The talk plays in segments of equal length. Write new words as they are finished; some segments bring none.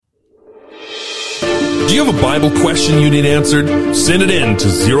Do you have a Bible question you need answered? Send it in to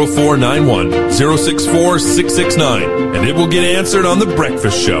 0491 064 669 and it will get answered on The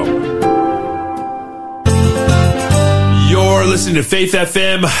Breakfast Show. You're listening to Faith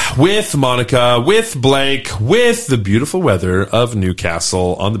FM with Monica, with Blake, with the beautiful weather of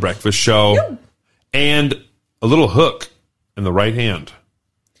Newcastle on The Breakfast Show. Yep. And a little hook in the right hand.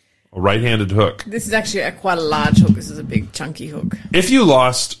 A right-handed hook. This is actually quite a large hook. This is a big, chunky hook. If you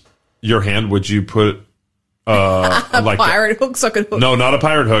lost your hand, would you put A like pirate hook, socket hook. No, not a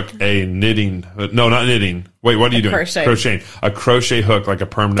pirate hook. A knitting. No, not knitting. Wait, what are you doing? Crochet. A crochet hook, like a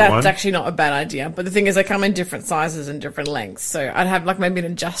permanent one. That's actually not a bad idea. But the thing is, they come in different sizes and different lengths. So I'd have like maybe an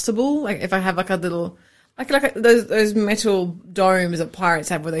adjustable. Like if I have like a little, those metal domes that pirates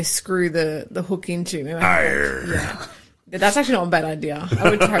have where they screw the hook into. Yeah. That's actually not a bad idea. I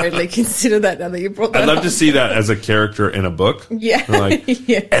would totally consider that now that you brought that I'd love up. to see that as a character in a book. Yeah. Like,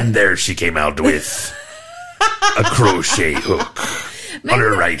 Yeah. And there she came out with a crochet hook on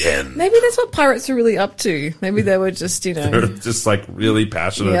her right hand. Maybe that's what pirates are really up to. Maybe they were just, They're just like really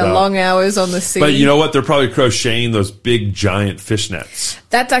passionate about long hours on the sea. But you know what? They're probably crocheting those big giant fishnets.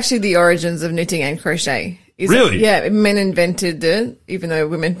 That's actually the origins of knitting and crochet. Really? Yeah, men invented it, even though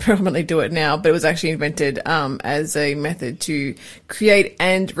women predominantly do it now, but it was actually invented as a method to create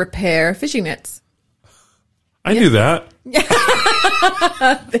and repair fishing nets. I knew that.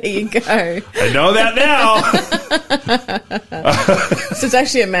 There you go. I know that now. So it's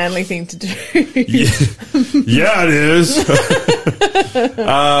actually a manly thing to do. Yeah, it is.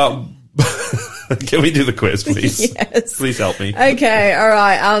 Can we do the quiz, please? Yes. Please help me. Okay, all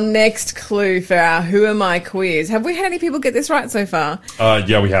right. Our next clue for our Who Am I quiz. Have we had any people get this right so far?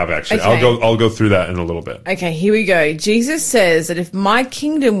 Yeah, we have actually. Okay. I'll go through that in a little bit. Okay, here we go. Jesus says that if my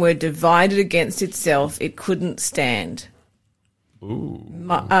kingdom were divided against itself, it couldn't stand. Ooh.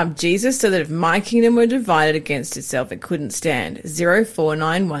 Jesus said that if my kingdom were divided against itself, it couldn't stand.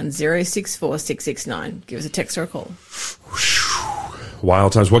 0491 064 669. Give us a text or a call.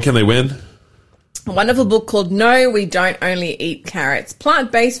 Wild times. What can they win? A wonderful book called No, We Don't Only Eat Carrots,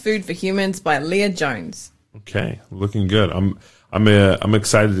 Plant-Based Food for Humans by Leah Jones. Okay, looking good. I'm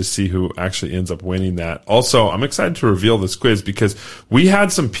excited to see who actually ends up winning that. Also, I'm excited to reveal this quiz because we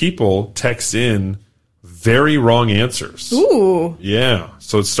had some people text in very wrong answers. Ooh. Yeah.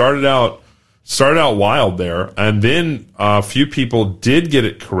 So it started out wild there, and then a few people did get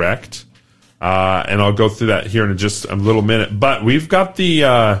it correct. And I'll go through that here in just a little minute. But we've got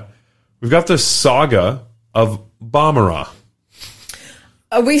the saga of Bamara.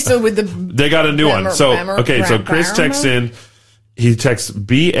 Are we still with the... They got a new one. So, okay, so Chris texts in, he texts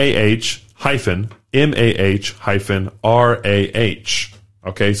BAH-MAH-RAH.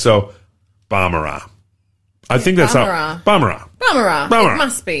 Okay, so Bamara. I think that's how... Bamara. It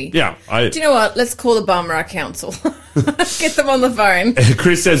must be. Yeah. Do you know what? Let's call the Bamara Council. Get them on the phone.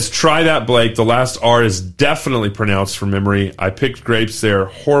 Chris says, try that, Blake. The last R is definitely pronounced from memory. I picked grapes there.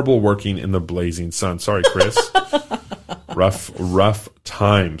 Horrible working in the blazing sun. Sorry, Chris. Rough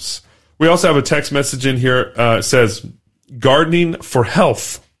times. We also have a text message in here. It says, gardening for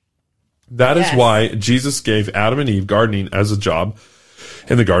health. That is why Jesus gave Adam and Eve gardening as a job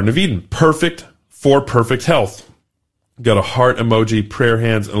in the Garden of Eden. Perfect for perfect health. Got a heart emoji, prayer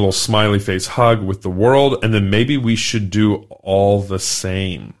hands, and a little smiley face hug with the world. And then maybe we should do all the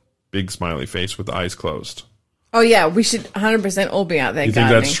same. Big smiley face with the eyes closed. Oh, yeah. We should 100% all be out there gardening. You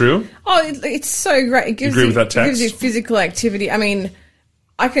think that's true? Oh, it's so great. It gives you agree with that text? It gives you physical activity. I mean,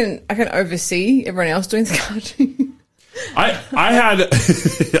 I can oversee everyone else doing the gardening. I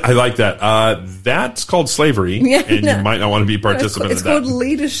like that. That's called slavery, and you might not want to be a participant It's in that. called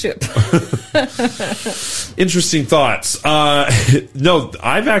leadership. Interesting thoughts. No,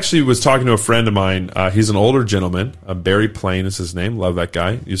 I've actually was talking to a friend of mine. He's an older gentleman. Barry Plain is his name. Love that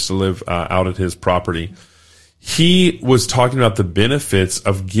guy. Used to live out at his property. He was talking about the benefits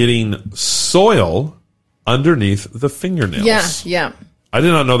of getting soil underneath the fingernails. Yeah. I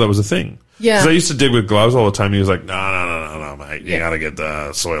did not know that was a thing. Yeah. Because I used to dig with gloves all the time. He was like, no, mate. You got to get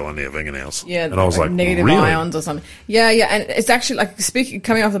the soil under your fingernails. Yeah. And I was like, negative really? ions or something. Yeah. And it's actually like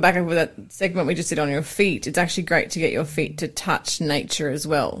coming off the back of that segment we just did on your feet. It's actually great to get your feet to touch nature as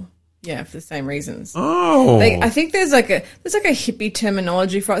well. Yeah, for the same reasons. Oh. I think there's like a hippie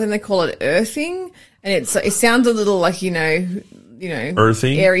terminology for it. I think they call it earthing. And it sounds a little like,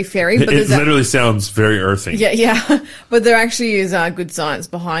 earthing, airy fairy, but it literally sounds very earthy. Yeah, but there actually is good science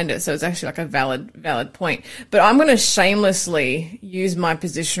behind it, so it's actually like a valid point. But I'm going to shamelessly use my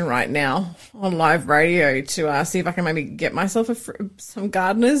position right now on live radio to see if I can maybe get myself some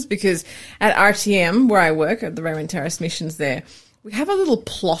gardeners, because at RTM where I work at the Raymond Terrace Missions, there we have a little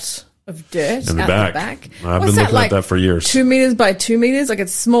plot of dirt In the out back. the back. I've What's been looking that, at that for years. 2 meters by 2 meters? Like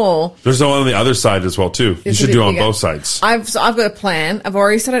it's small. There's the one on the other side as well, too. You It's a should bit do it on bigger. both sides. I've got a plan. I've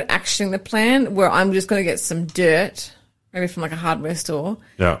already started actioning the plan where I'm just going to get some dirt, maybe from like a hardware store.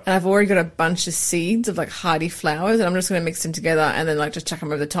 Yeah. And I've already got a bunch of seeds of like hardy flowers, and I'm just going to mix them together and then like just chuck them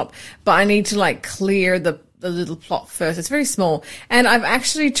over the top. But I need to like clear the little plot first. It's very small. And I've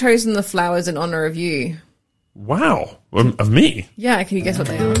actually chosen the flowers in honor of you. Wow. Of me. Yeah, can you guess what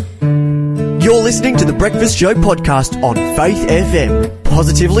they are? You're listening to the Breakfast Show podcast on Faith FM.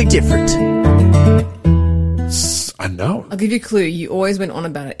 Positively different. I know. I'll give you a clue. You always went on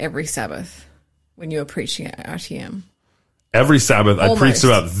about it every Sabbath when you were preaching at RTM. Every Sabbath, I preached Almost.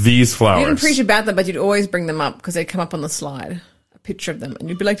 about these flowers. You didn't preach about them, but you'd always bring them up because they'd come up on the slide, a picture of them, and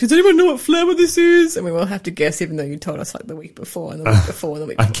you'd be like, does anyone know what flower this is? And we will have to guess, even though you told us like the week before and the week before and the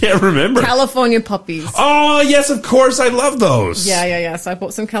week I before. can't remember. California poppies. Oh, yes, of course. I love those. Yeah. So I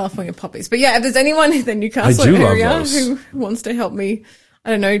bought some California poppies. But yeah, if there's anyone in the Newcastle I do love area those. who wants to help me, I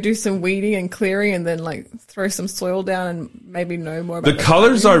don't know, do some weeding and clearing and then like throw some soil down and maybe know more about The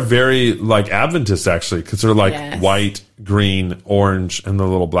colors are very like Adventist, actually, because they're like Yes. white, green, orange, and the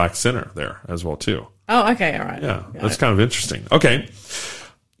little black center there as well, too. Oh, okay, all right. Yeah, that's kind of interesting. Okay.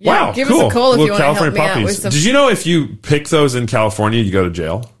 Yeah, Wow, give cool. us a call if Little you want to help California me out poppies. with some. Did you know if you pick those in California, you go to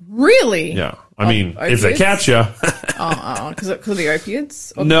jail? Really? Yeah. I mean, if they opiates? catch you. Because it could be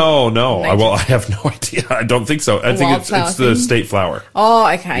opiates? Or No. Native? Well, I have no idea. I don't think so. I think wildflower it's the thing? state flower. Oh,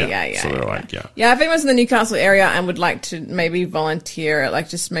 okay. Yeah. So they're like, yeah. Yeah, if anyone's in the Newcastle area and would like to maybe volunteer, like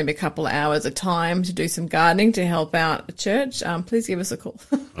just maybe a couple of hours of time to do some gardening to help out a church, please give us a call.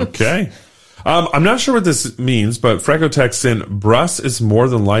 Okay. I'm not sure what this means, but Freco texts in, Bruss is more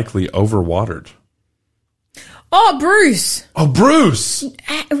than likely overwatered. Oh, Bruce. Oh, Bruce! Do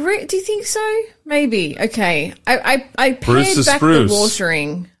you think so? Maybe. Okay. I Bruce pared is back spruce. the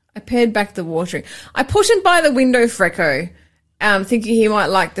watering. I put him by the window, Freco, thinking he might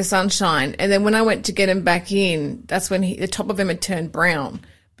like the sunshine. And then when I went to get him back in, that's when the top of him had turned brown.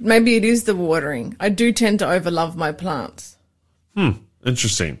 But maybe it is the watering. I do tend to overlove my plants.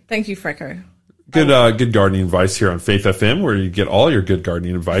 Interesting. Thank you, Freco. Good gardening advice here on Faith FM, where you get all your good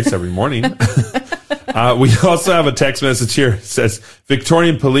gardening advice every morning. We also have a text message here. It says,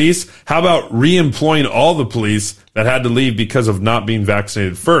 Victorian police, how about re-employing all the police that had to leave because of not being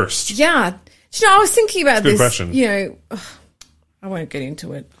vaccinated first? Yeah. Do you know, I was thinking about Good this. question. You know, I won't get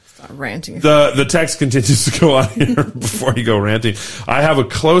into it. Start ranting. The text continues to go on here before you go ranting. I have a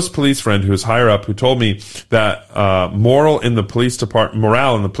close police friend who is higher up who told me that morale in the police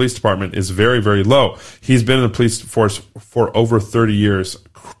department is very, very low. He's been in the police force for over 30 years.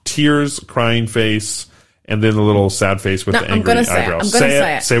 Tears, crying face, and then the little sad face with the angry I'm going to say eyebrows. it. I'm going to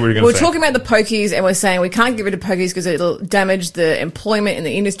say it. Say what you're going We're to say. talking about the pokies, and we're saying we can't get rid of pokies because it'll damage the employment in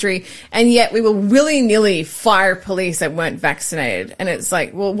the industry. And yet we will willy-nilly fire police that weren't vaccinated. And it's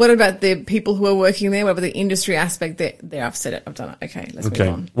like, well, what about the people who are working there? What about the industry aspect? There, I've said it. I've done it. Okay, let's move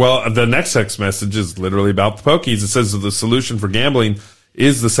on. Well, the next text message is literally about the pokies. It says that the solution for gambling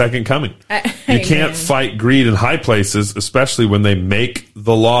is the second coming. You can't fight greed in high places, especially when they make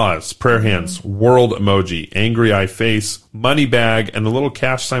the laws. Prayer hands, world emoji, angry eye face, money bag, and the little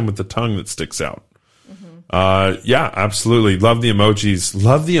cash sign with the tongue that sticks out. Yeah, absolutely. Love the emojis.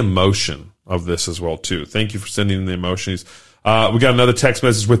 Love the emotion of this as well, too. Thank you for sending in the emotions. We got another text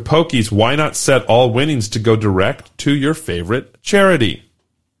message with pokies. Why not set all winnings to go direct to your favorite charity?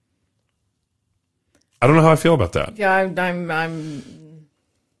 I don't know how I feel about that. Yeah, I'm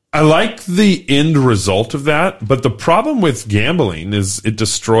I like the end result of that, but the problem with gambling is it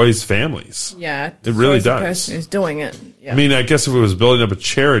destroys families. yeah. It really destroys the does. person who's doing it. Yeah. I mean, I guess if it was building up a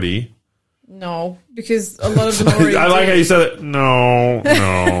charity, no, because a lot of them already I like do. how you said it. No.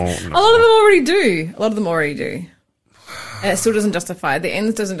 A lot of them already do. And it still doesn't justify. The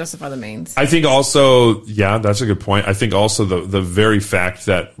ends doesn't justify the means. I think also, yeah, that's a good point. I think also the very fact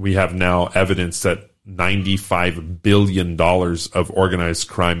that we have now evidence that $95 billion of organized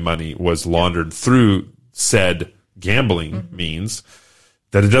crime money was laundered through said gambling means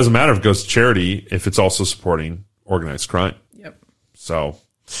that it doesn't matter if it goes to charity if it's also supporting organized crime. Yep. So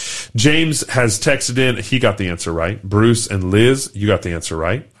James has texted in. He got the answer right. Bruce and Liz, you got the answer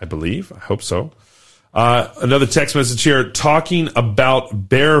right, I believe. I hope so. Another text message here talking about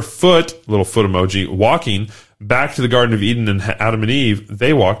barefoot, little foot emoji, walking back to the Garden of Eden and Adam and Eve.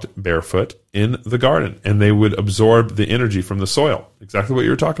 They walked barefoot in the garden and they would absorb the energy from the soil. Exactly what you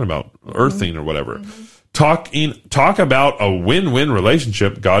were talking about, earthing or whatever. Talk about a win-win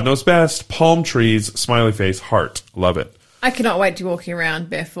relationship. God knows best. Palm trees, smiley face, heart. Love it. I cannot wait to walking around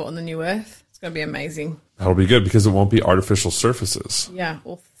barefoot on the new earth. It's going to be amazing. That'll be good because it won't be artificial surfaces. Yeah,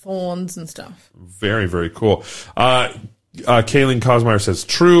 or thorns and stuff. Very, very cool. Kayleen Cosmeyer says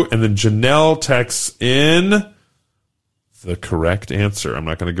true, and then Janelle texts in the correct answer. I'm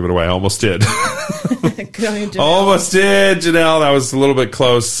not going to give it away. I almost did. Good on you, Janelle. Almost did, Janelle. That was a little bit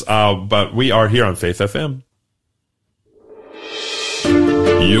close, but we are here on Faith FM.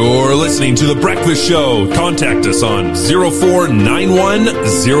 You're listening to The Breakfast Show. Contact us on 0491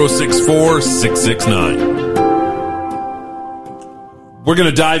 064 669. We're going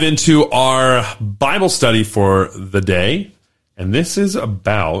to dive into our Bible study for the day, and this is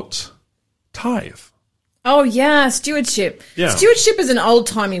about tithe. Oh, yeah, stewardship. Yeah. Stewardship is an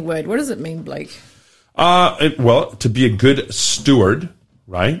old-timey word. What does it mean, Blake? Well, to be a good steward,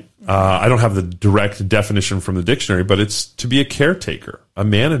 right? I don't have the direct definition from the dictionary, but it's to be a caretaker, a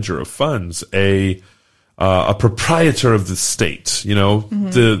manager of funds, a proprietor of the state. You know,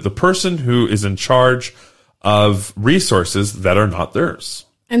 the person who is in charge of resources that are not theirs.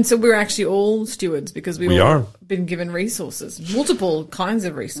 And so we're actually all stewards because We are. been given resources, multiple kinds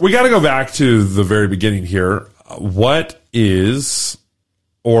of resources. We got to go back to the very beginning here. What is,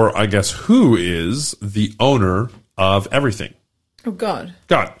 or I guess who is the owner of everything? Oh, God.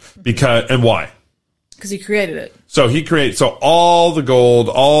 God. Because, and why? Because he created it. So he creates, so all the gold,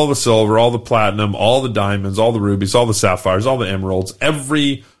 all the silver, all the platinum, all the diamonds, all the rubies, all the sapphires, all the emeralds,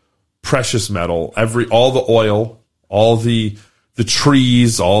 every precious metal, all the oil, all the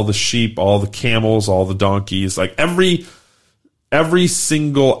trees, all the sheep, all the camels, all the donkeys, like every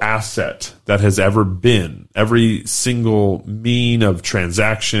single asset that has ever been, every single mean of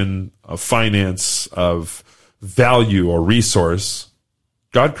transaction, of finance, of value or resource,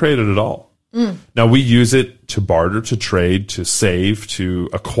 God created it all. Now we use it to barter, to trade, to save, to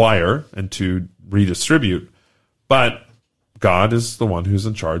acquire, and to redistribute. But God is the one who's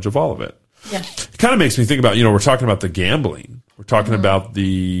in charge of all of it. Yeah. It kind of makes me think about, we're talking about the gambling. We're talking about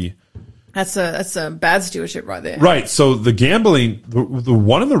the... That's a bad stewardship right there. Right. So the gambling, the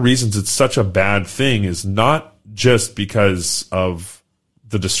one of the reasons it's such a bad thing is not just because of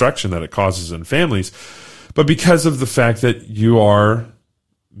the destruction that it causes in families, but because of the fact that you are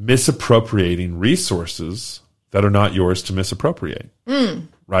misappropriating resources that are not yours to misappropriate.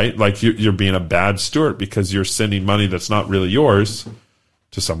 Right? Like you're being a bad steward because you're sending money that's not really yours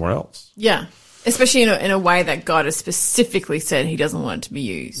to somewhere else. Yeah. Especially in a way that God has specifically said he doesn't want it to be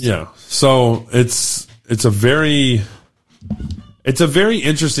used. Yeah. So it's a very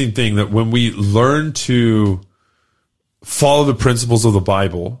interesting thing that when we learn to follow the principles of the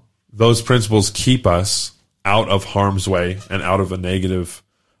Bible, those principles keep us out of harm's way and out of a negative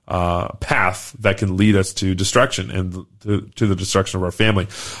path that can lead us to destruction and to the destruction of our family.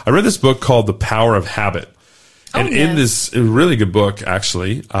 I read this book called The Power of Habit. And in this really good book,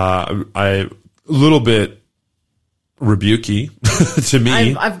 actually, a little bit rebukey to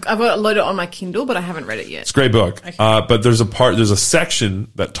me. I've got it loaded on my Kindle, but I haven't read it yet. It's a great book. Okay. But there's a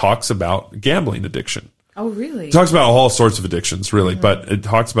section that talks about gambling addiction. Oh, really? It talks about all sorts of addictions, really, but it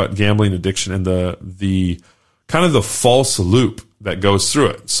talks about gambling addiction and the kind of the false loop that goes through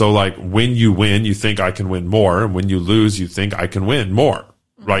it. So like when you win, you think I can win more. And when you lose, you think I can win more.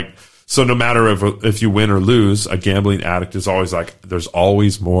 Right? So no matter if you win or lose, a gambling addict is always like, there's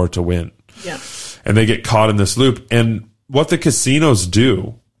always more to win. Yeah. And they get caught in this loop. And what the casinos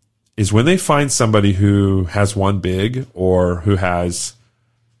do is when they find somebody who has won big or who has,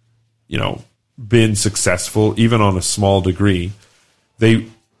 been successful, even on a small degree, they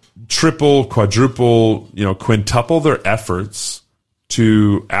triple, quadruple, quintuple their efforts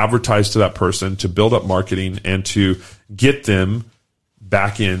to advertise to that person, to build up marketing, and to get them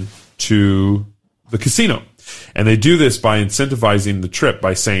back in to the casino. And they do this by incentivizing the trip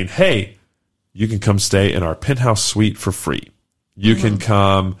by saying, hey, you can come stay in our penthouse suite for free. You can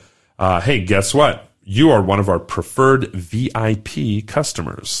come, hey, guess what? You are one of our preferred VIP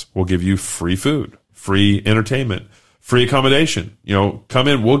customers. We'll give you free food, free entertainment, free accommodation. Come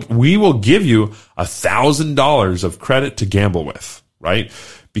in. We will give you $1,000 of credit to gamble with, right?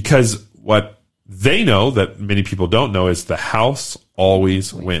 Because what they know that many people don't know is the house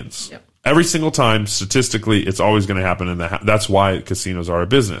always wins. Yep. Every single time, statistically, it's always going to happen in the house. That's why casinos are a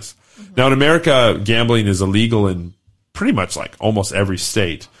business. Now, in America, gambling is illegal in pretty much like almost every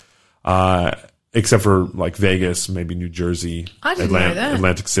state, except for like Vegas, maybe New Jersey, I didn't know that.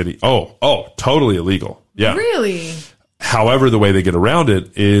 Atlantic City. Oh, totally illegal. Yeah. Really? However, the way they get around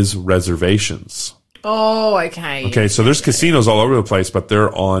it is reservations. Oh, okay. Okay, so there's casinos all over the place, but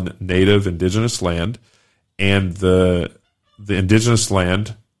they're on native indigenous land, and the indigenous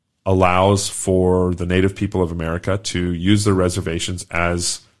land allows for the native people of America to use their reservations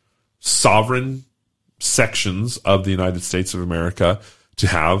as sovereign sections of the United States of America to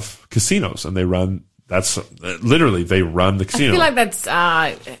have casinos, and they run the casino. I feel like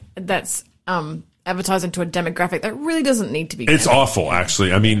that's advertising to a demographic that really doesn't need to be. It's awful,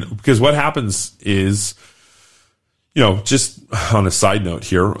 actually. I mean, because what happens is, just on a side note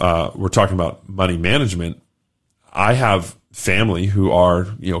here, we're talking about money management. I have family who are,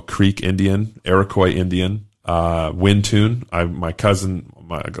 Creek Indian, Iroquois Indian, Wintun. A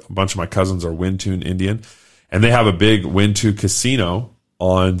bunch of my cousins are Wintun Indian, and they have a big Wintun casino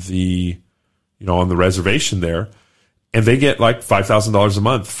on the reservation there, and they get like $5,000 a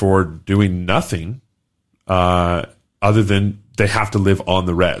month for doing nothing, other than they have to live on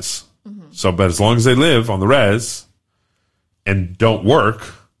the res. Mm-hmm. So, but as long as they live on the res and don't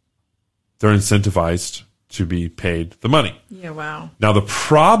work, they're incentivized to be paid the money. Yeah, wow. Now, the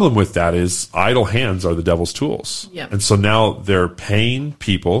problem with that is idle hands are the devil's tools. Yeah. And so now they're paying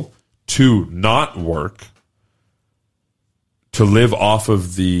people to not work, to live off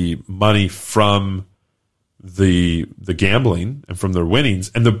of the money from the gambling and from their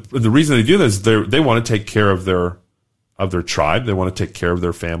winnings. And the reason they do this is they want to take care of their tribe. They want to take care of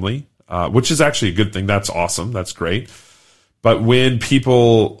their family, which is actually a good thing. That's awesome. That's great. But when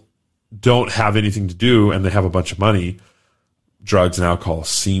people don't have anything to do and they have a bunch of money, drugs and alcohol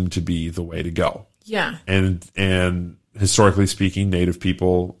seem to be the way to go. Yeah. And historically speaking, Native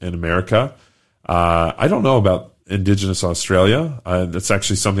people in America, I don't know about Indigenous Australia. That's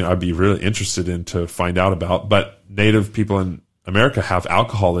actually something I'd be really interested in to find out about. But Native people in America have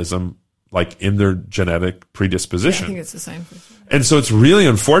alcoholism like in their genetic predisposition. Yeah, I think it's the same. And so it's really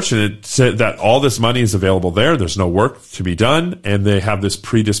unfortunate that all this money is available there. There's no work to be done. And they have this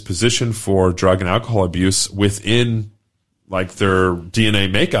predisposition for drug and alcohol abuse within like their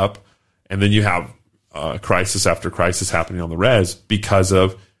DNA makeup. And then you have crisis after crisis happening on the res because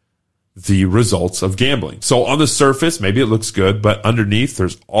of the results of gambling. So on the surface, maybe it looks good, but underneath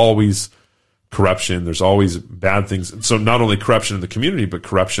there's always corruption. There's always bad things. And so not only corruption in the community, but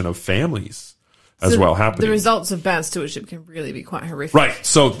corruption of families as well happening. The results of bad stewardship can really be quite horrific. Right.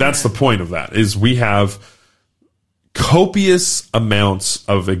 So that's the point of that, is we have copious amounts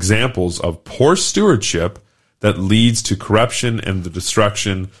of examples of poor stewardship that leads to corruption and the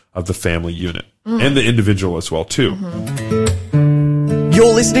destruction of the family unit and the individual as well, too. Mm-hmm.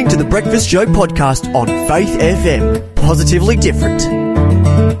 You're listening to the Breakfast Show podcast on Faith FM. Positively different.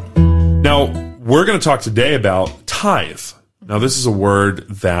 Now, we're going to talk today about tithe. Now, this is a word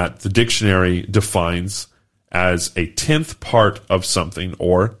that the dictionary defines as a 10th part of something,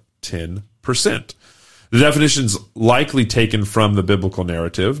 or 10%. The definition is likely taken from the biblical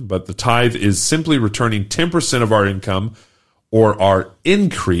narrative, but the tithe is simply returning 10% of our income or our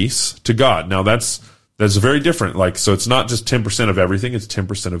increase to God. Now, that's very different. So it's not just 10% of everything, it's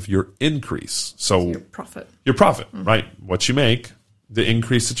 10% of your increase. So your profit. Your profit, right? What you make, the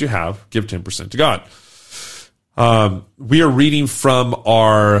increase that you have, give 10% to God. We are reading from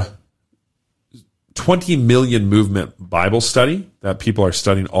our 20 million movement Bible study that people are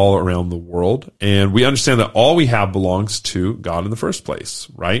studying all around the world. And we understand that all we have belongs to God in the first place,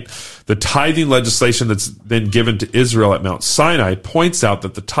 right? The tithing legislation that's been given to Israel at Mount Sinai points out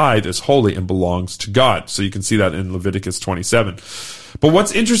that the tithe is holy and belongs to God. So you can see that in Leviticus 27. But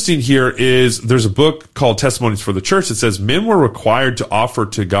what's interesting here is there's a book called Testimonies for the Church that says men were required to offer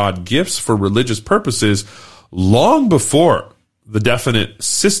to God gifts for religious purposes long before the definite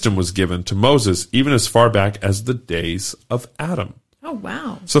system was given to Moses, even as far back as the days of Adam. Oh,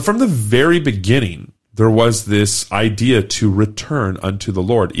 wow. So from the very beginning, there was this idea to return unto the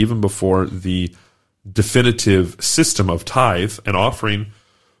Lord, even before the definitive system of tithe and offering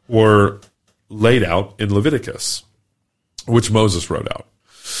were laid out in Leviticus, which Moses wrote out.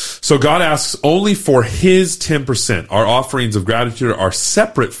 So God asks only for his 10%. Our offerings of gratitude are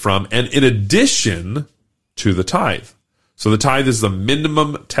separate from and in addition to the tithe. So the tithe is the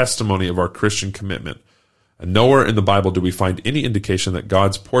minimum testimony of our Christian commitment. And nowhere in the Bible do we find any indication that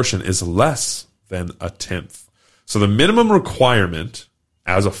God's portion is less than a tenth. So the minimum requirement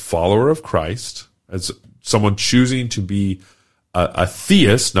as a follower of Christ, as someone choosing to be a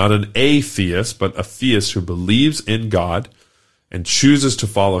theist, not an atheist, but a theist who believes in God and chooses to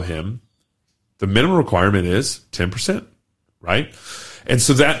follow him, the minimum requirement is 10%, right? And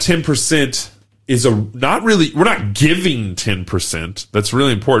so that 10% is we're not giving 10%. That's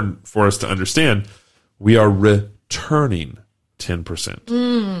really important for us to understand. We are returning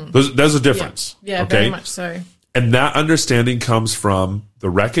 10%. There's a difference. Yeah, okay? Very much so. And that understanding comes from the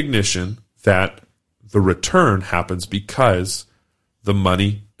recognition that the return happens because the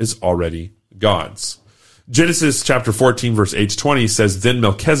money is already God's. Genesis chapter 14, verse 8 to 20 says, Then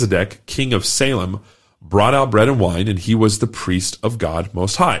Melchizedek, king of Salem, brought out bread and wine, and he was the priest of God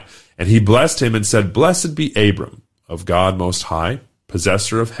Most High. And he blessed him and said, Blessed be Abram of God Most High,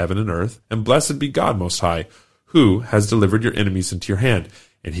 possessor of heaven and earth, and blessed be God Most High, who has delivered your enemies into your hand.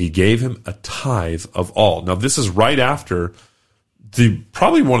 And he gave him a tithe of all. Now, this is right after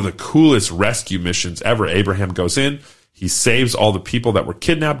probably one of the coolest rescue missions ever. Abraham goes in, he saves all the people that were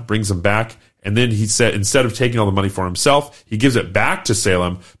kidnapped, brings them back, and then he said, instead of taking all the money for himself, he gives it back to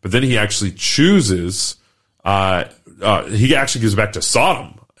Salem, but then he actually chooses, he actually gives it back to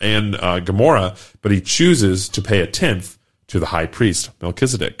Sodom and Gomorrah, but he chooses to pay a tenth to the high priest,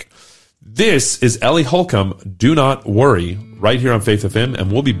 Melchizedek. This is Ellie Holcomb, Do Not Worry, right here on Faith FM,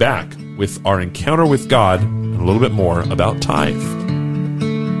 and we'll be back with our encounter with God and a little bit more about tithe.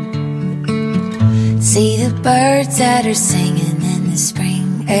 See the birds that are singing in the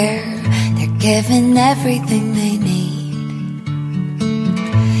spring air. They're given everything they need.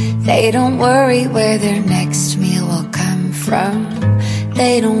 They don't worry where their next meal will come from.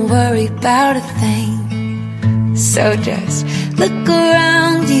 They don't worry about a thing. So just look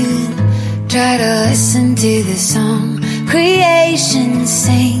around you and try to listen to the song creation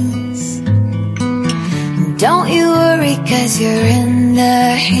sings. And don't you worry, 'cause you're in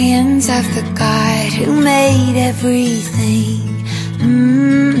the hands of the God who made everything.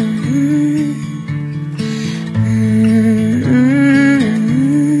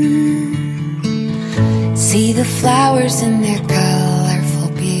 See the flowers in their colorful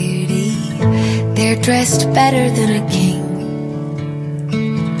beauty. They're dressed better than a king.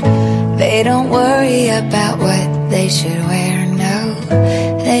 They don't worry about what they should wear, no.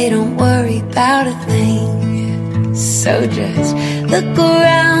 They don't worry about a thing. So just look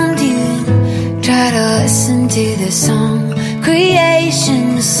around you and try to listen to the song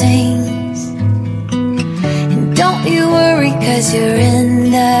creation sings. And don't you worry, 'cause you're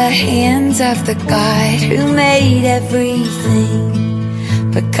in the hands of the God who made everything.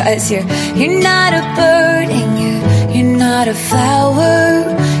 Because you're not a bird and you're not a flower.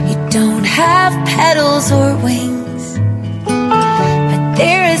 You don't have petals or wings. But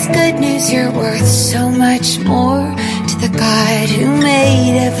there is good news, you're worth so much more to the God who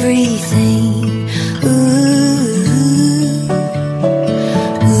made everything. Ooh.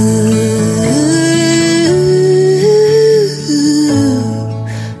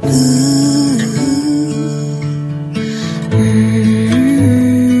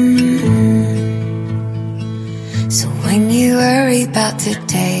 About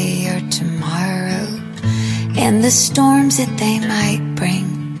today or tomorrow and the storms that they might bring,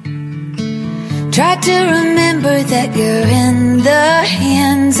 try to remember that you're in the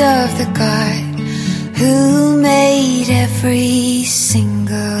hands of the God who made every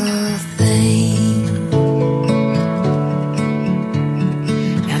single thing.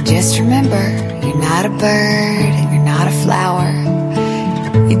 Now just remember, you're not a bird and you're not a flower.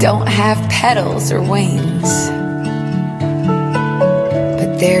 You don't have petals or wings.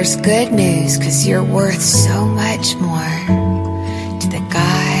 There's good news, 'cause you're worth so much more to the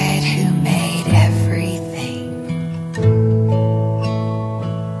God who made everything.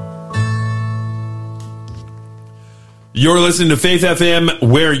 You're listening to Faith FM,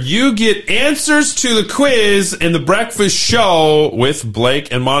 where you get answers to the quiz in the breakfast show with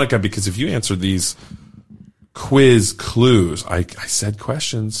Blake and Monica. Because if you answer these quiz clues, I said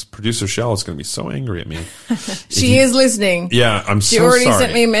questions, producer Shell is going to be so angry at me. She is listening. Yeah, I'm so sorry. She already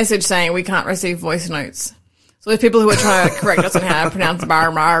sent me a message saying we can't receive voice notes. So there's people who are trying to correct us on how to pronounce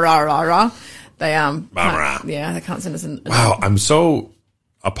bar, they they can't send us an. Wow, I'm so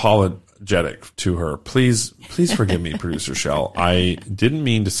apologetic to her. Please forgive me, producer Shell. I didn't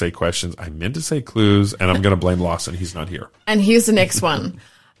mean to say questions. I meant to say clues, and I'm going to blame Lawson. He's not here. And here's the next one.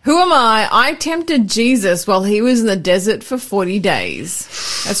 Who am I? I tempted Jesus while he was in the desert for 40 days.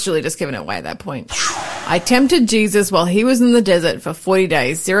 That's really just giving it away at that point. I tempted Jesus while he was in the desert for 40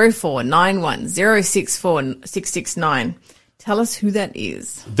 days. 0491 064 669. Tell us who that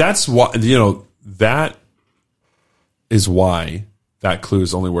is. That's why, that is why that clue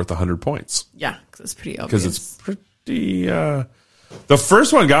is only worth 100 points. Yeah, because it's pretty obvious. Because it's pretty, the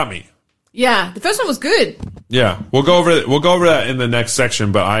first one got me. Yeah, the first one was good. Yeah, we'll go over that in the next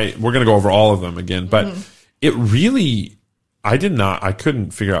section, but we're going to go over all of them again. But it really, I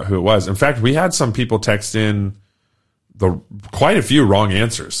couldn't figure out who it was. In fact, we had some people text in quite a few wrong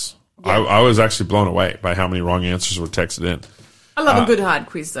answers. Yeah. I was actually blown away by how many wrong answers were texted in. I love a good hard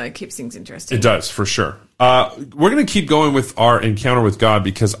quiz, though. It keeps things interesting. It does, for sure. We're going to keep going with our encounter with God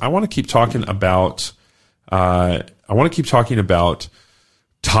because I want to keep talking about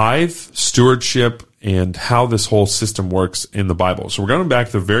tithe, stewardship, and how this whole system works in the Bible. So we're going back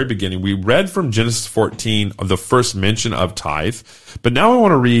to the very beginning. We read from Genesis 14 of the first mention of tithe, but now I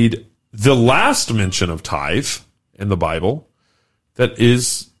want to read the last mention of tithe in the Bible that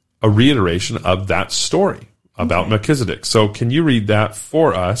is a reiteration of that story about Melchizedek. So can you read that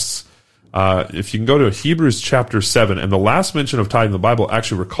for us? If you can go to Hebrews chapter 7, and the last mention of tithe in the Bible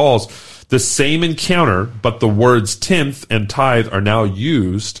actually recalls the same encounter, but the words tenth and tithe are now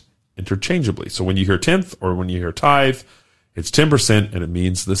used interchangeably. So when you hear tenth or when you hear tithe, it's 10% and it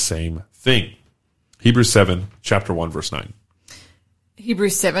means the same thing. Hebrews 7, chapter 1, verse 9.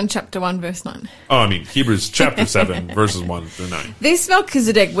 Hebrews 7, chapter 1, verse 9. Hebrews chapter 7, verses 1 through 9. This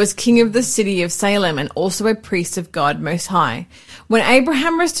Melchizedek was king of the city of Salem and also a priest of God Most High. When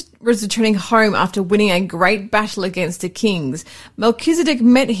Abraham was returning home after winning a great battle against the kings, Melchizedek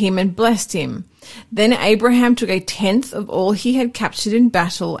met him and blessed him. Then Abraham took a tenth of all he had captured in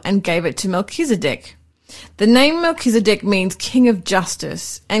battle and gave it to Melchizedek. The name Melchizedek means king of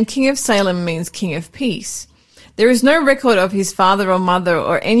justice, and king of Salem means king of peace. There is no record of his father or mother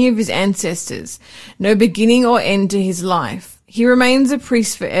or any of his ancestors, no beginning or end to his life. He remains a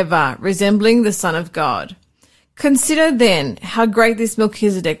priest forever, resembling the Son of God. Consider then how great this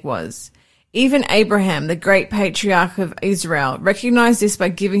Melchizedek was. Even Abraham, the great patriarch of Israel, recognized this by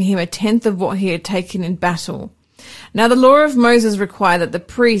giving him a tenth of what he had taken in battle. Now the law of Moses required that the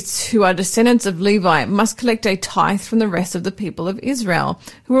priests, who are descendants of Levi, must collect a tithe from the rest of the people of Israel,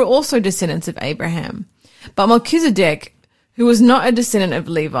 who were also descendants of Abraham. But Melchizedek, who was not a descendant of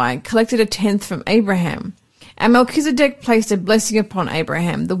Levi, collected a tenth from Abraham. And Melchizedek placed a blessing upon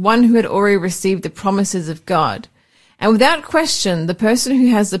Abraham, the one who had already received the promises of God. And without question, the person who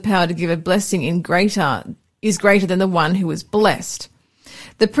has the power to give a blessing is greater than the one who was blessed.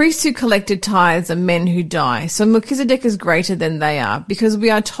 The priests who collected tithes are men who die, so Melchizedek is greater than they are, because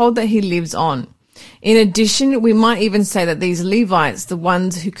we are told that he lives on. In addition, we might even say that these Levites, the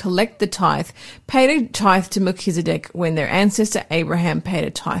ones who collect the tithe, paid a tithe to Melchizedek when their ancestor Abraham paid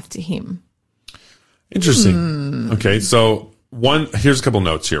a tithe to him. Interesting. Okay, so here's a couple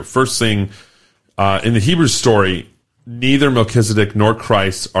notes here. First thing, in the Hebrew story, neither Melchizedek nor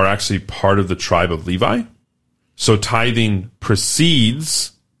Christ are actually part of the tribe of Levi. So tithing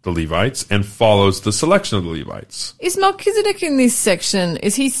precedes the Levites and follows the selection of the Levites. Is Melchizedek in this section,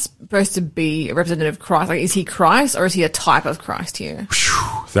 is he supposed to be a representative of Christ? Like, is he Christ or is he a type of Christ here?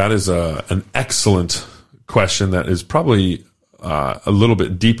 That is an excellent question that is probably a little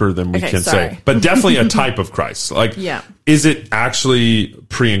bit deeper than we can say. But definitely a type of Christ. Like, is it actually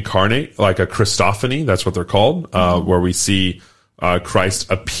pre-incarnate, like a Christophany? That's what they're called, where we see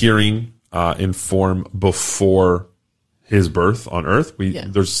Christ appearing in form before his birth on earth.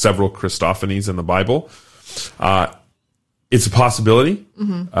 There's several Christophanies in the Bible. It's a possibility,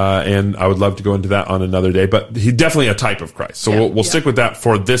 and I would love to go into that on another day, but he's definitely a type of Christ. So we'll stick with that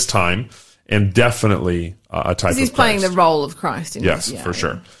for this time, and definitely a type of Christ. He's playing the role of Christ. For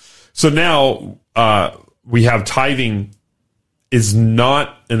sure. So now we have tithing is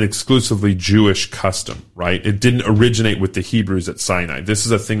not an exclusively Jewish custom, right? It didn't originate with the Hebrews at Sinai. This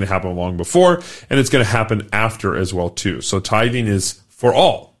is a thing that happened long before, and it's going to happen after as well, too. So tithing is for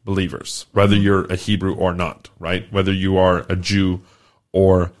all believers, whether you're a Hebrew or not, right? Whether you are a Jew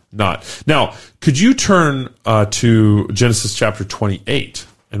or not. Now, could you turn to Genesis chapter 28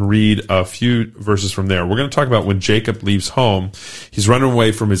 and read a few verses from there? We're going to talk about when Jacob leaves home. He's running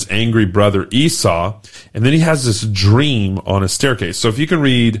away from his angry brother Esau, and then he has this dream on a staircase. So if you can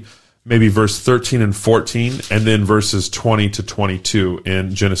read maybe verse 13 and 14, and then verses 20 to 22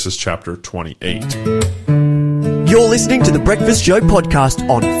 in Genesis chapter 28. You're listening to the Breakfast Show podcast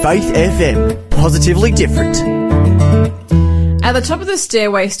on Faith FM. Positively different. At the top of the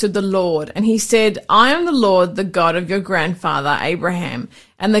stairway stood the Lord, and he said, I am the Lord, the God of your grandfather Abraham,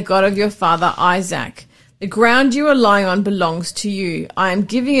 and the God of your father Isaac. The ground you are lying on belongs to you. I am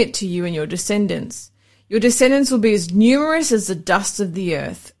giving it to you and your descendants. Your descendants will be as numerous as the dust of the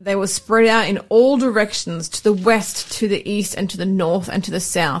earth. They will spread out in all directions, to the west, to the east, and to the north, and to the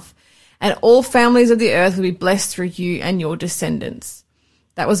south. And all families of the earth will be blessed through you and your descendants.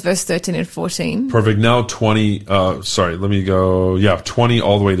 That was verse 13 and 14. Perfect. Now 20, 20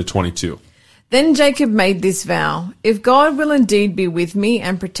 all the way to 22. Then Jacob made this vow, if God will indeed be with me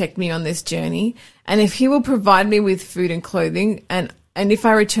and protect me on this journey, and if he will provide me with food and clothing, and if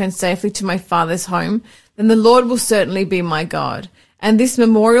I return safely to my father's home, then the Lord will certainly be my God. And this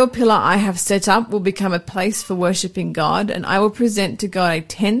memorial pillar I have set up will become a place for worshipping God, and I will present to God a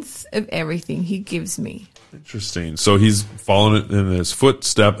tenth of everything he gives me. Interesting. So he's following in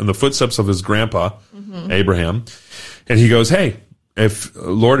the footsteps of his grandpa, Abraham. And he goes, hey,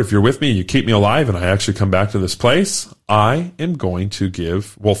 if you're with me, you keep me alive, and I actually come back to this place, I am going to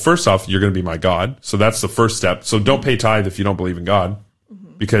give. Well, first off, you're going to be my God. So that's the first step. So don't pay tithe if you don't believe in God,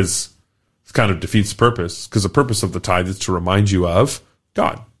 because it kind of defeats the purpose. Because the purpose of the tithe is to remind you of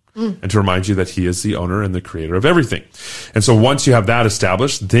God and to remind you that he is the owner and the creator of everything. And so once you have that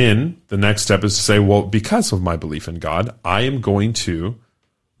established, then the next step is to say, well, because of my belief in God, I am going to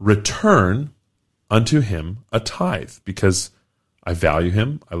return unto him a tithe, because I value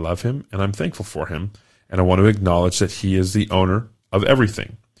him, I love him, and I'm thankful for him. And I want to acknowledge that he is the owner of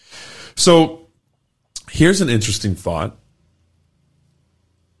everything. So here's an interesting thought.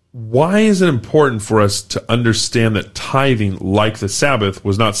 Why is it important for us to understand that tithing, like the Sabbath,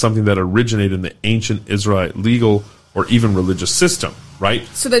 was not something that originated in the ancient Israelite legal or even religious system, right?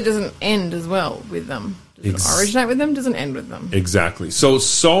 So that doesn't end as well with them. Doesn't originate with them, doesn't end with them. Exactly. So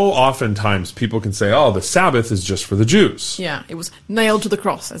oftentimes people can say, oh, the Sabbath is just for the Jews. Yeah, it was nailed to the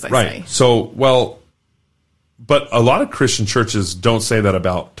cross, as they right. say. So, well, but a lot of Christian churches don't say that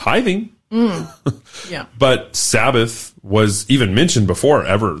about tithing. Yeah. But Sabbath was even mentioned before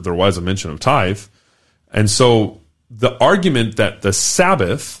ever there was a mention of tithe. And so the argument that the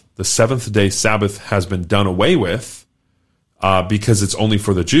Sabbath, the seventh day Sabbath, has been done away with because it's only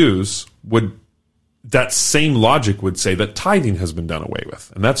for the Jews, that same logic would say that tithing has been done away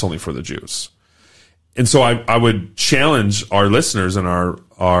with, and that's only for the Jews. And so I would challenge our listeners and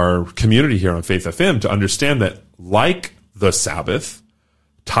our community here on Faith FM to understand that, like the Sabbath,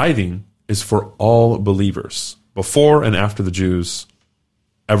 tithing is for all believers, before and after the Jews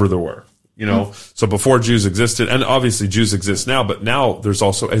ever there were. So before Jews existed, and obviously Jews exist now, but now there's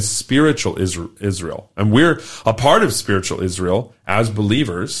also a spiritual Israel. And we're a part of spiritual Israel as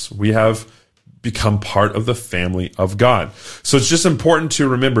believers. We have become part of the family of God. So it's just important to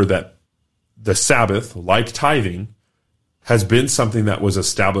remember that the Sabbath, like tithing, has been something that was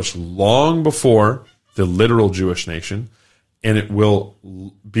established long before the literal Jewish nation, and it will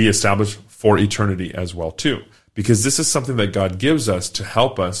be established for eternity as well too, because this is something that God gives us to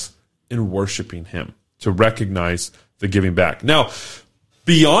help us in worshiping him, to recognize the giving back. Now,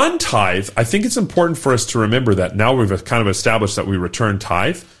 beyond tithe, I think it's important for us to remember that now we've kind of established that we return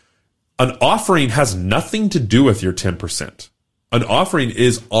tithe. An offering has nothing to do with your 10%. An offering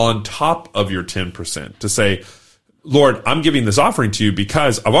is on top of your 10%, to say, Lord, I'm giving this offering to you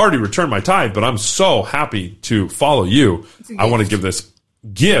because I've already returned my tithe, but I'm so happy to follow you. I want to give this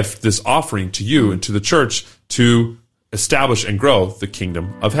gift, this offering to you and to the church to establish and grow the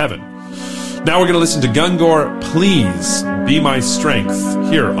kingdom of heaven. Now we're going to listen to Gungor, Please Be My Strength,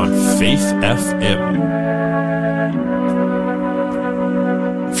 here on Faith FM.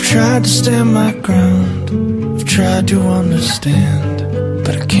 I've tried to stand my ground, I've tried to understand,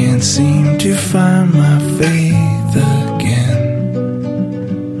 but I can't seem to find my faith again.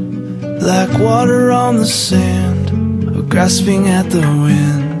 Like water on the sand, or grasping at the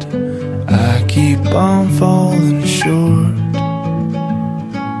wind, I keep on falling short.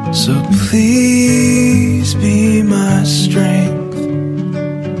 So please be my strength,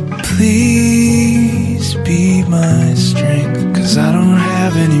 please be my strength, 'cause I don't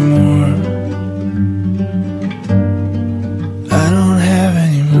have any more, I don't have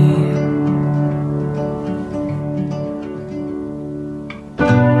any more.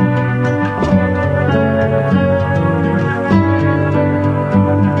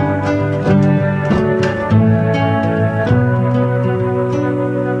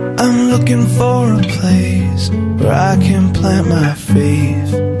 I'm looking for a place where I can plant my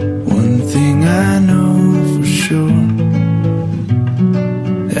faith. One thing I know for sure,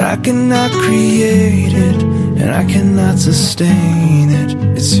 that I cannot create it and I cannot sustain it.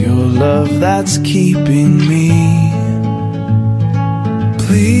 It's your love that's keeping me.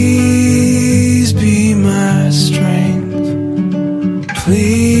 Please be my strength,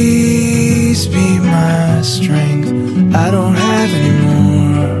 please be my strength. I don't have any more,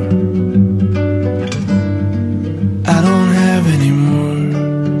 I don't have any more.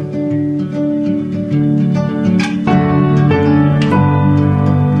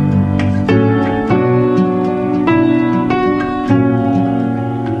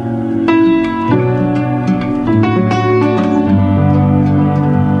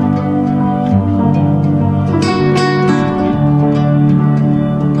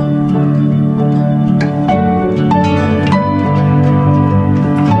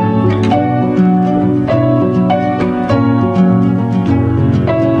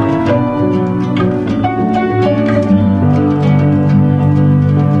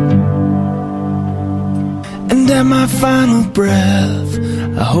 And at my final breath,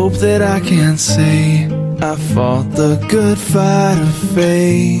 I hope that I can say I fought the good fight of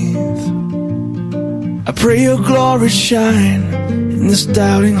faith. I pray your glory shine in this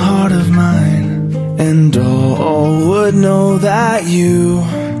doubting heart of mine, and all would know that you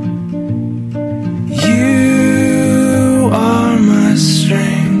are my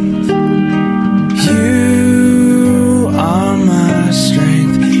strength. You are my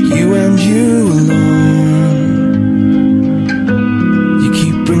strength. You and you alone. You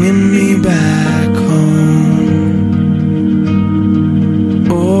keep bringing me back home.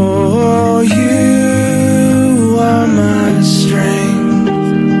 Oh, you are my strength.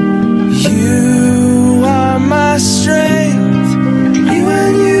 You are my strength. You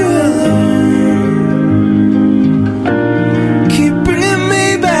and you alone. Keep bringing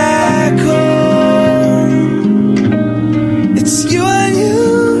me back home. It's you and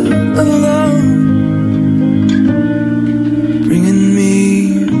you alone. Bringing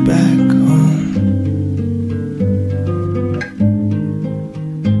me back home.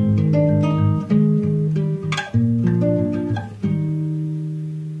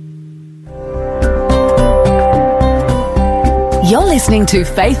 You're listening to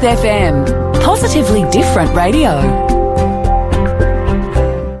Faith FM, positively different radio.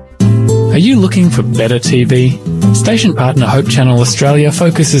 Are you looking for better TV? Station partner Hope Channel Australia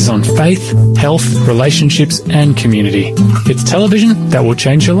focuses on faith, health, relationships and community. It's television that will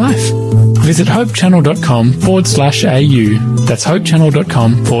change your life. Visit hopechannel.com/au. That's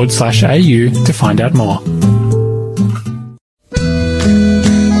hopechannel.com/au to find out more.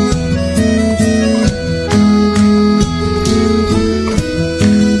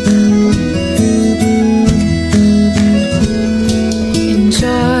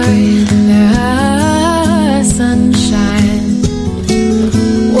 Enjoy the sunshine,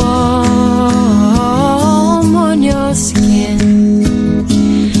 warm on your skin.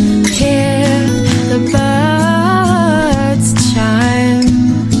 Hear the birds chime.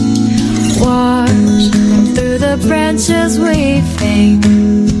 Watch them through the branches waving.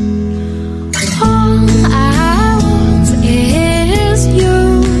 All I want is you.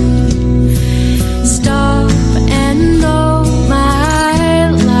 Stop and know my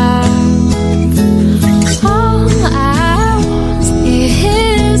love. All I want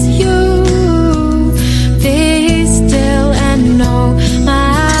is you. Be still and know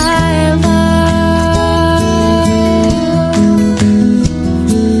my love.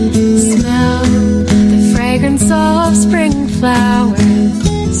 Smell the fragrance of spring flowers.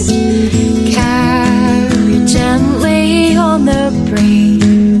 Carry gently on the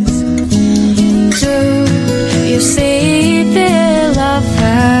breeze. Do you see, beloved?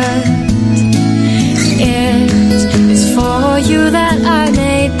 It is for you that I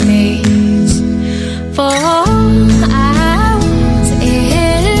made these. For all I want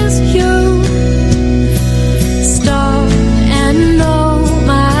is you. Stop and know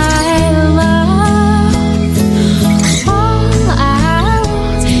my love. All I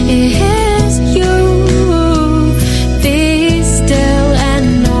want is you. Be still and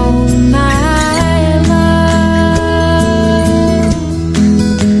know my love.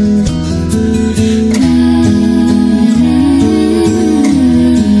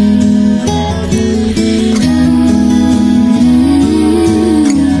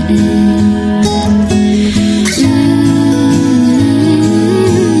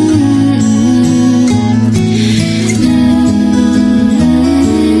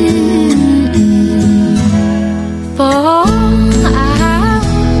 For all I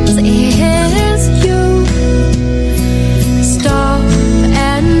want is you. Stop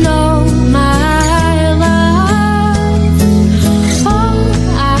and know my love. All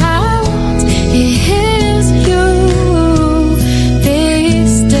I want is you. Be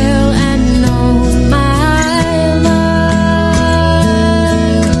still and know my love.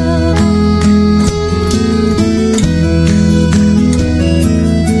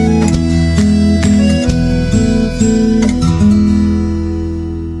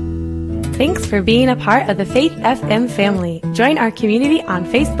 Thanks for being a part of the Faith FM family. Join our community on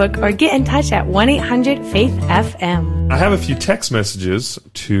Facebook or get in touch at 1-800-FAITH-FM. I have a few text messages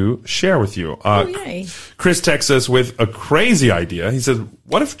to share with you. yay. Chris texts us with a crazy idea. He says,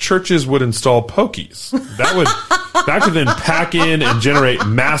 what if churches would install pokies? That could then pack in and generate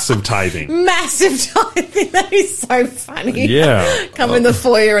massive tithing. Massive tithing. That is so funny. Yeah. Come in the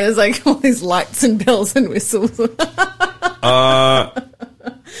foyer and there's like all these lights and bells and whistles.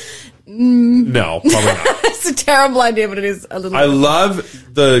 No, probably not. It's a terrible idea, but it is a little. I love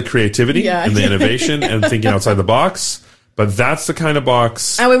the creativity Yeah. and the innovation and thinking outside the box, but that's the kind of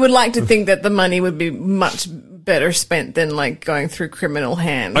box. And we would like to think that the money would be much better spent than like going through criminal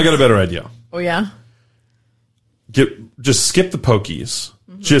hands. I got a better idea. Oh, yeah? just skip the pokies.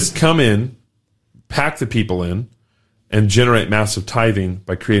 Just come in, pack the people in, and generate massive tithing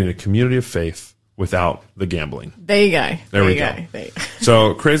by creating a community of faith without the gambling. There you go. There we go.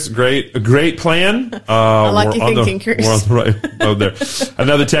 So, Chris, a great plan. I like your thinking, Chris. We're on the right road there.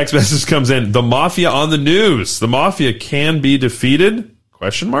 Another text message comes in. The mafia on the news. The mafia can be defeated? ?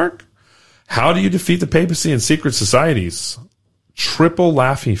 How do you defeat the papacy and secret societies? Triple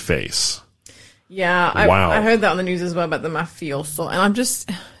laughy face. Yeah, Wow. I heard that on the news as well about the mafioso, and I'm just,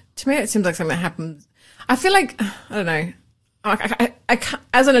 to me, it seems like something that happens. I feel like, I don't know. I can't,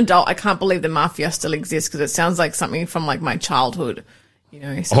 as an adult, I can't believe the mafia still exists because it sounds like something from like my childhood. You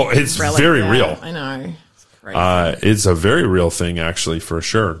know. It's very real. I know. It's crazy. It's a very real thing, actually, for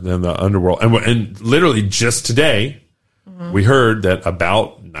sure. In the underworld, and literally just today, we heard that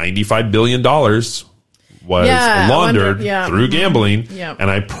about $95 billion was laundered through gambling. Yeah.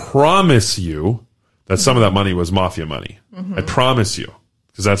 And I promise you that some of that money was mafia money. I promise you,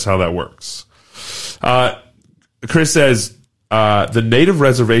 because that's how that works. Chris says, the native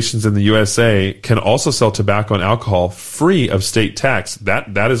reservations in the USA can also sell tobacco and alcohol free of state tax.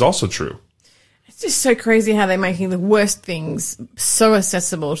 That is also true. It's just so crazy how they're making the worst things so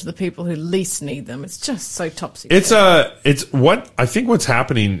accessible to the people who least need them. It's just so top secret. I think what's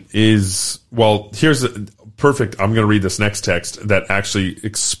happening is, well, here's perfect. I'm going to read this next text that actually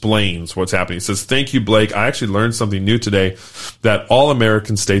explains what's happening. It says, thank you, Blake. I actually learned something new today, that all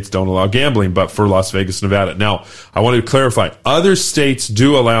American states don't allow gambling, but for Las Vegas, Nevada. Now, I want to clarify. Other states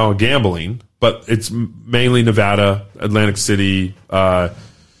do allow gambling, but it's mainly Nevada, Atlantic City,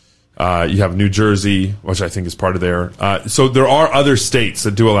 you have New Jersey, which I think is part of there. So there are other states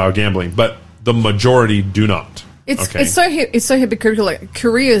that do allow gambling, but the majority do not. It's so hypocritical. Like,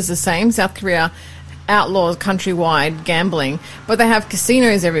 Korea is the same. South Korea outlaws countrywide gambling, but they have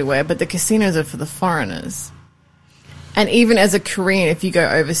casinos everywhere, but the casinos are for the foreigners. And even as a Korean, if you go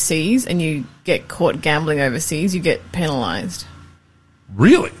overseas and you get caught gambling overseas, you get penalized.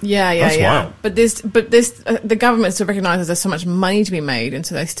 Really? Yeah. That's wild. But the government still recognizes there's so much money to be made, and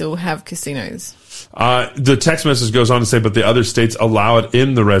so they still have casinos. The text message goes on to say, but the other states allow it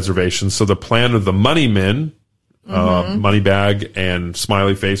in the reservation. So the plan of the money men, Moneybag and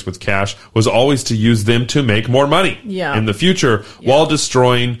Smiley Face with cash, was always to use them to make more money in the future while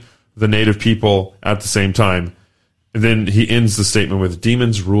destroying the native people at the same time. And then he ends the statement with,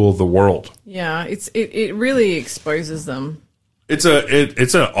 demons rule the world. Yeah, it really exposes them. It's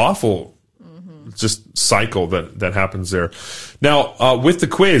an awful just cycle that happens there. Now, with the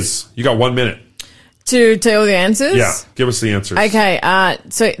quiz, you got 1 minute. To tell the answers? Yeah, give us the answers. Okay,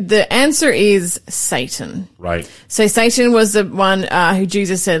 so the answer is Satan. Right. So Satan was the one who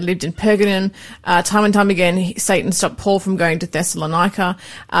Jesus said lived in Pergamon. Time and time again, Satan stopped Paul from going to Thessalonica.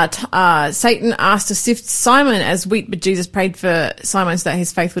 Satan asked to sift Simon as wheat, but Jesus prayed for Simon so that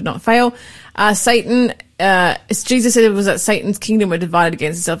his faith would not fail. Jesus said it was that Satan's kingdom were divided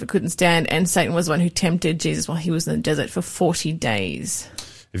against itself, it couldn't stand, and Satan was the one who tempted Jesus while he was in the desert for 40 days.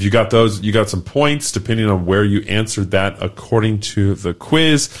 If you got those, you got some points depending on where you answered that according to the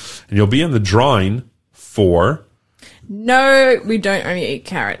quiz. And you'll be in the drawing for... No, We Don't Only Eat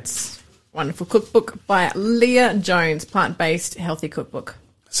Carrots. Wonderful cookbook by Leah Jones, plant-based healthy cookbook.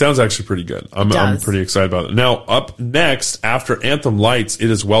 Sounds actually pretty good. I'm pretty excited about it. Now, up next, after Anthem Lights, It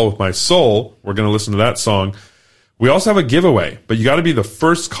Is Well With My Soul, we're going to listen to that song. We also have a giveaway, but you got to be the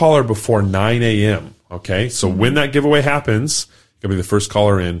first caller before 9 a.m., okay? So when that giveaway happens... You'll be the first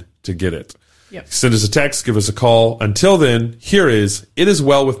caller in to get it. Yep. Send us a text, give us a call. Until then, here is It Is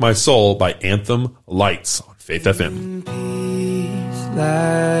Well With My Soul by Anthem Lights on Faith FM. Peace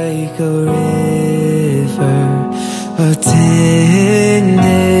like a river attendeth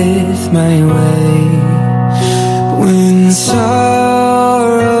my way. When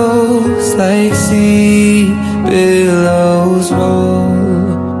sorrows like sea billows roll,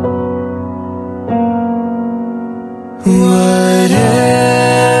 whatever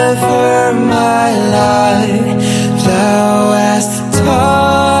my life thou hast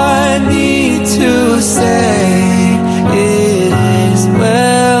taught me to say, it is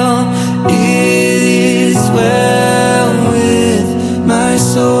well with my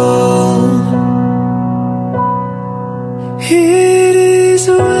soul. It is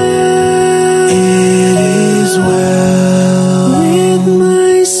well with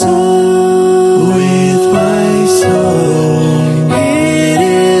my soul, with my soul. It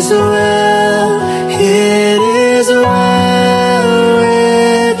is well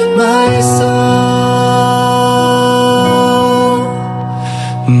with my soul.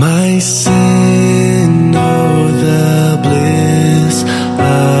 My sin, know the bliss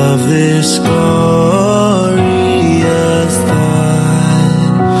of this glory.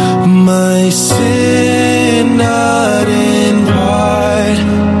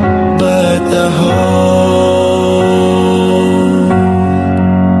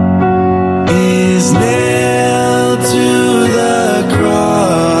 was nailed to the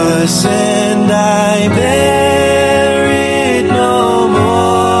cross, and I bear it no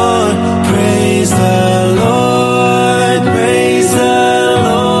more. Praise the Lord,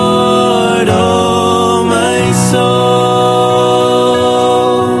 oh my soul.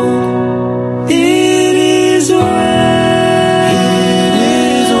 It is well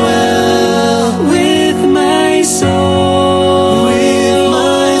with my soul,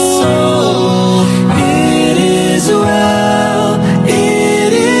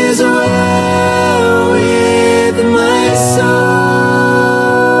 It is well with my soul.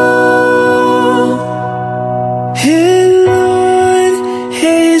 Hey Lord,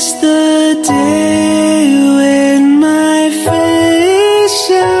 haste the day when my face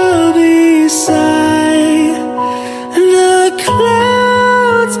shall be sight, and the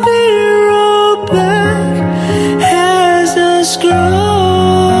clouds be rolled back as a scroll.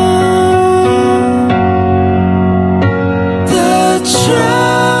 The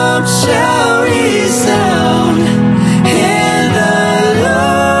trump shall resound, and the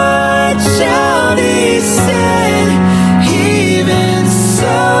Lord shall descend. Even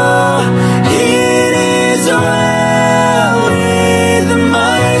so, it is well with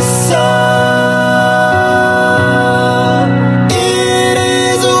my soul. It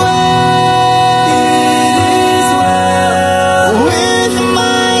is well with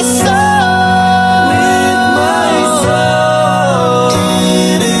my soul,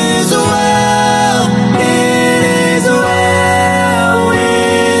 It is well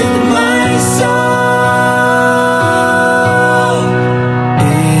with my soul.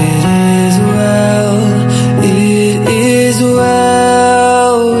 It is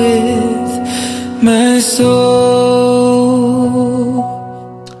well with my soul.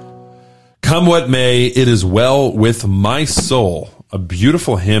 Come what may, it is well with my soul. A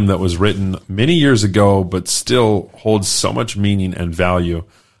beautiful hymn that was written many years ago, but still holds so much meaning and value.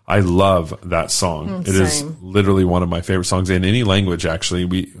 I love that song. It is Same. literally one of my favorite songs in any language.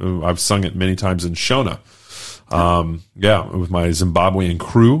 Actually, I've sung it many times in Shona. With my Zimbabwean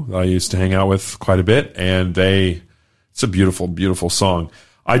crew that I used to hang out with quite a bit, and it's a beautiful, beautiful song.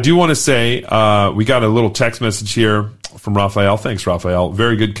 I do want to say we got a little text message here from Raphael. Thanks, Raphael.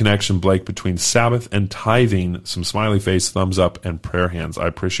 Very good connection, Blake, between Sabbath and tithing. Some smiley face, thumbs up, and prayer hands. I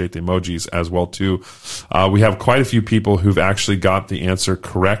appreciate the emojis as well, too. We have quite a few people who've actually got the answer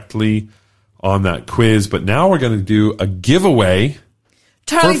correctly on that quiz, but now we're going to do a giveaway.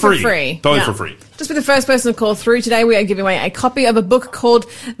 Totally for free. Totally for free. Just be the first person to call through today. We are giving away a copy of a book called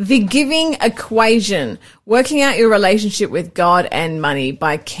The Giving Equation, Working Out Your Relationship with God and Money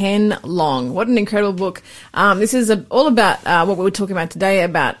by Ken Long. What an incredible book. This is all about what we were talking about today,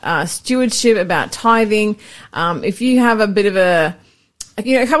 about stewardship, about tithing. If you have a bit of a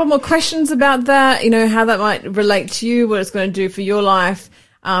couple more questions about that, how that might relate to you, what it's going to do for your life,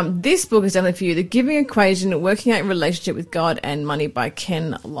 this book is definitely for you. The Giving Equation, Working Out Your Relationship with God and Money by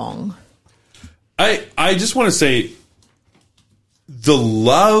Ken Long. I just want to say the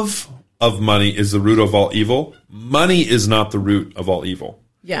love of money is the root of all evil. Money is not the root of all evil.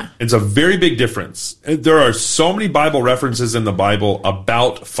 Yeah. It's a very big difference. There are so many Bible references in the Bible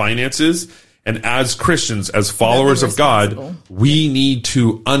about finances. And as Christians, as followers of God, we need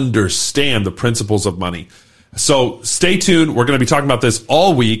to understand the principles of money. So stay tuned. We're going to be talking about this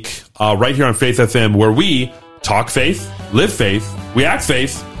all week right here on Faith FM, where we talk faith, live faith, we act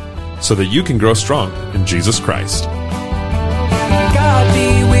faith, so that you can grow strong in Jesus Christ. God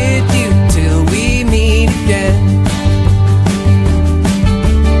be